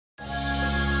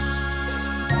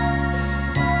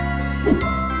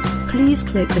please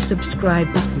click the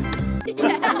subscribe button.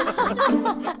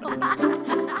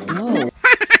 No.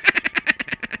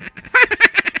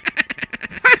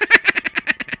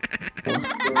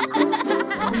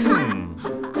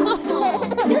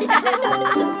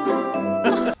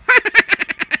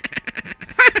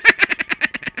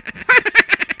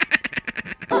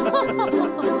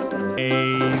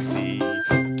 Easy,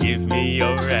 give me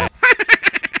your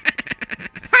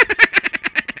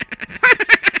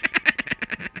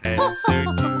answer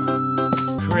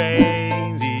to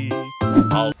crazy.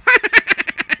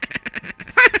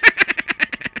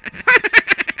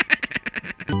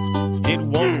 It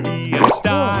won't be a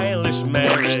stylish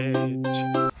marriage.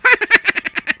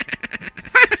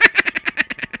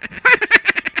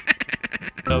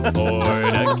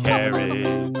 Afford a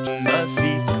carriage, the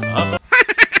seat of a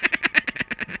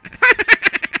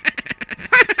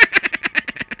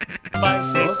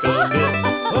bicycle built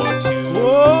for two.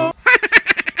 Whoa.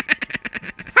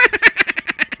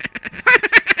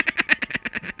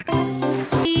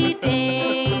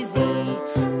 Daisy,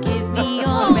 give me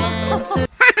your answer.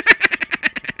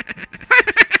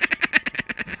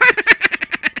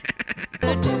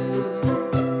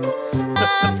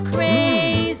 Of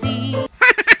crazy.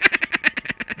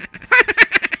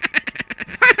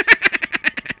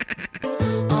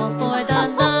 All for the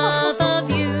love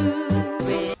of you.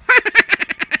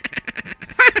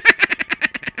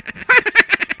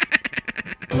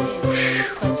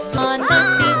 On the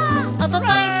seat of a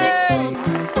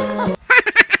bicycle.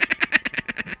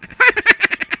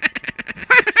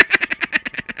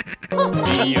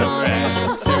 Your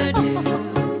answer to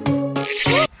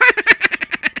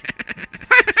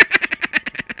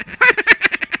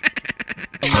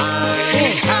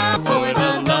for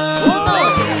the love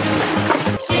of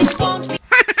you. It won't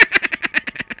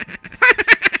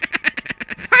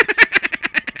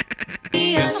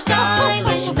be a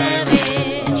stylish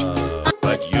marriage,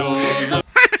 But you're the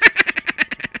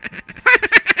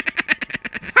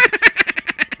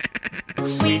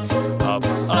sweet of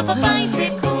of a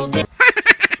bicycle.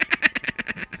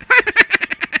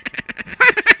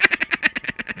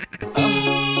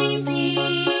 Daisy,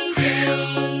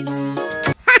 Daisy.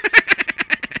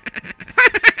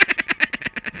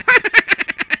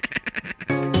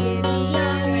 Give me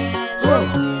your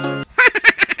answer.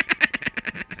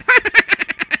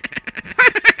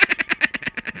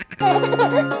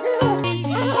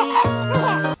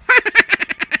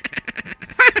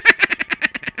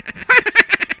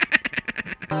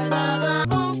 Our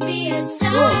love won't be a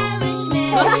stylish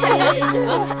marriage.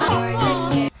 Our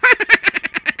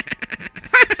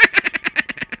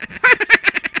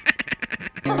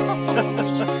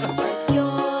but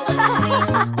you're the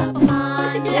sweet of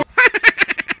mine.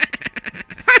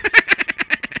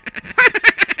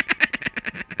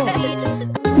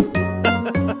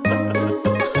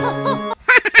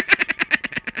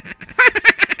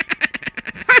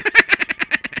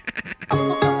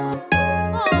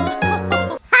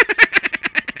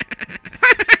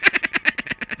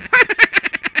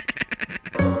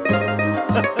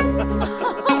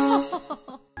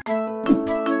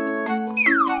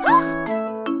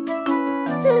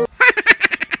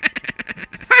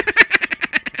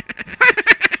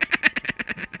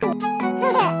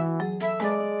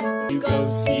 Go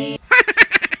see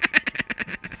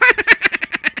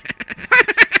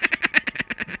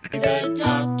the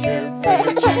doctor for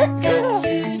a checkup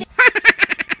today.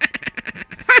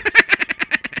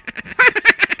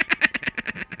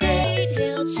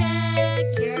 He'll check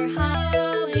your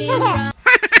heart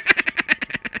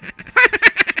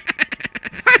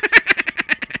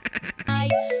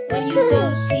right when you go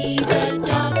see the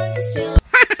doctor.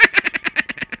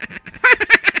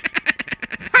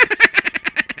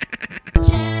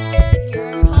 Check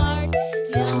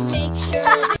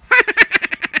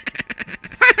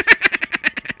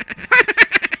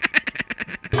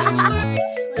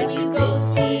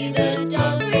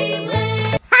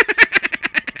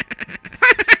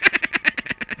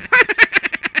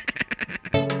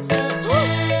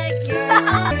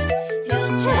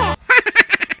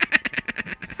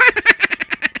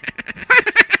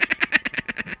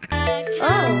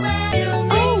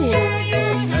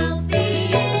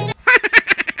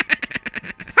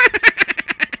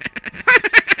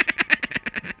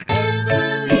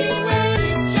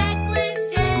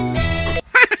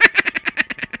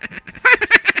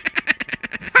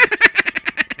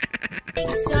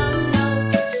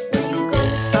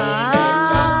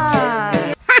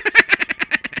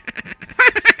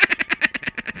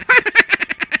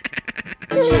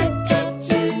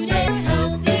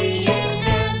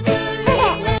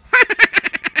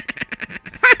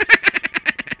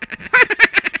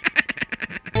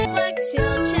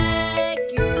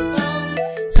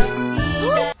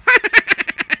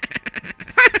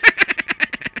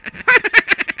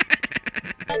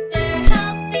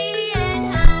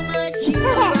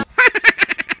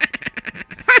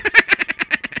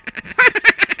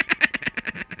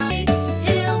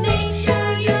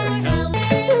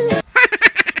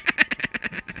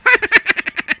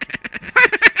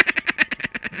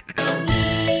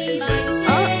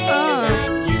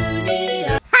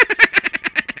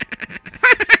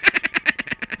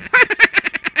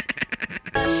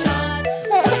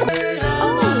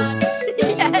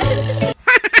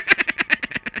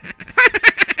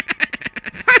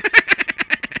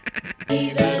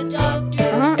Be the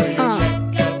doctor for your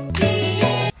checkup. Be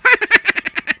it.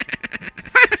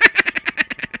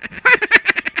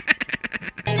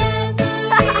 In every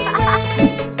way.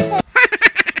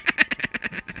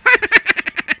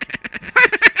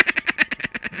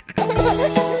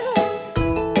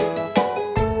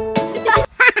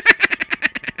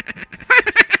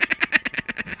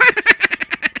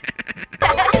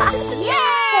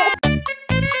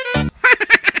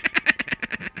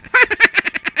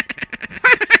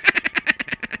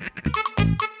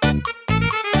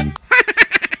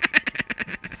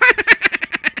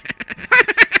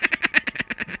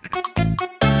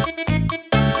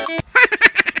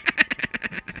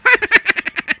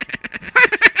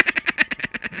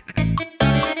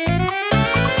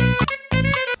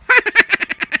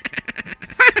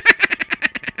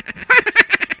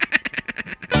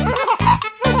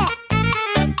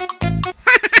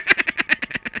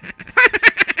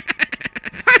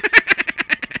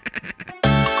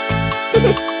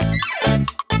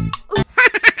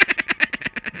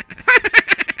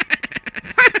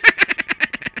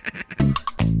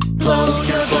 Blow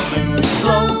your balloon,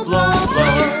 blow, blow,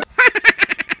 blow.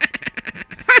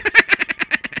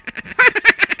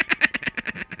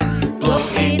 Blow,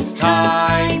 it's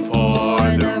time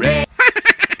for the race.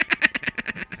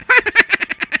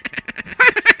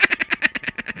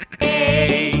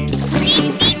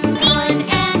 3, 2, 1,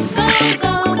 and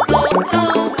go, go, go, go,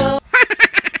 go.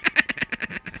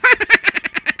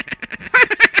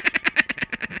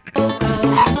 Go,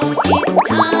 go, go, it's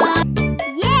time.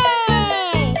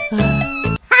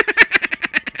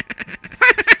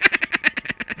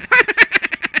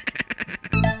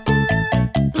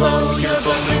 Blow your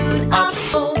balloon up,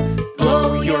 blow,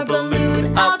 blow your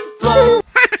balloon up, blow.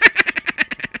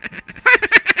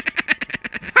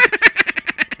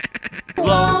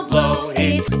 Blow, blow,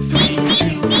 it's 3,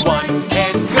 2, 1,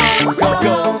 and go, go,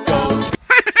 go, go.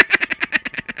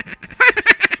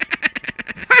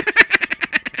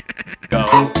 Go,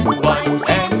 1,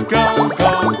 and go,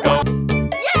 go, go.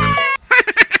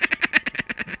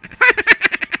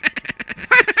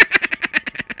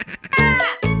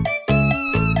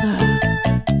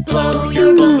 Blow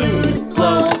your balloon,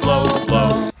 blow, blow,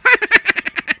 blow.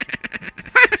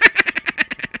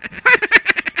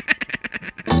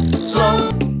 Blow.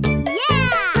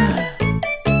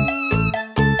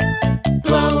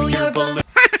 Blow your balloon.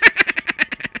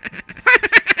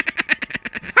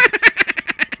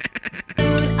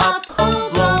 Balloon up, oh,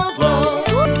 blow, blow.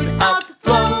 Balloon up,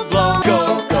 blow, blow. Go,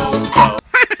 go, go.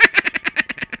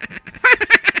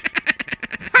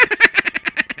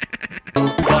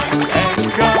 One and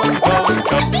go, go,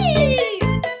 go.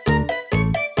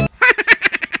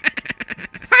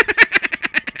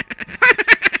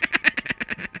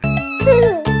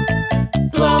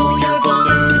 Blow your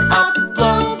balloon up,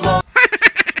 blow, blow.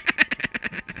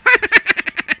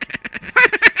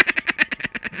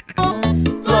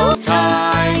 Blow,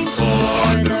 time for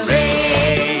the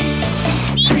race.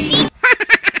 3,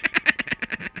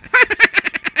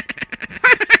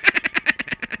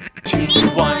 2,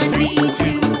 1, 3,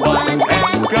 2, 1,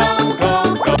 and go, go,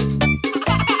 go.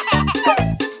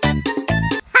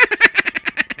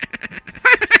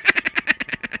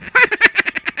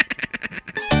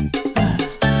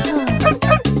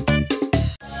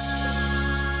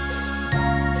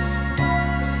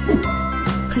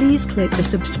 Please click the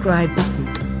subscribe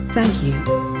button. Thank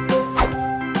you.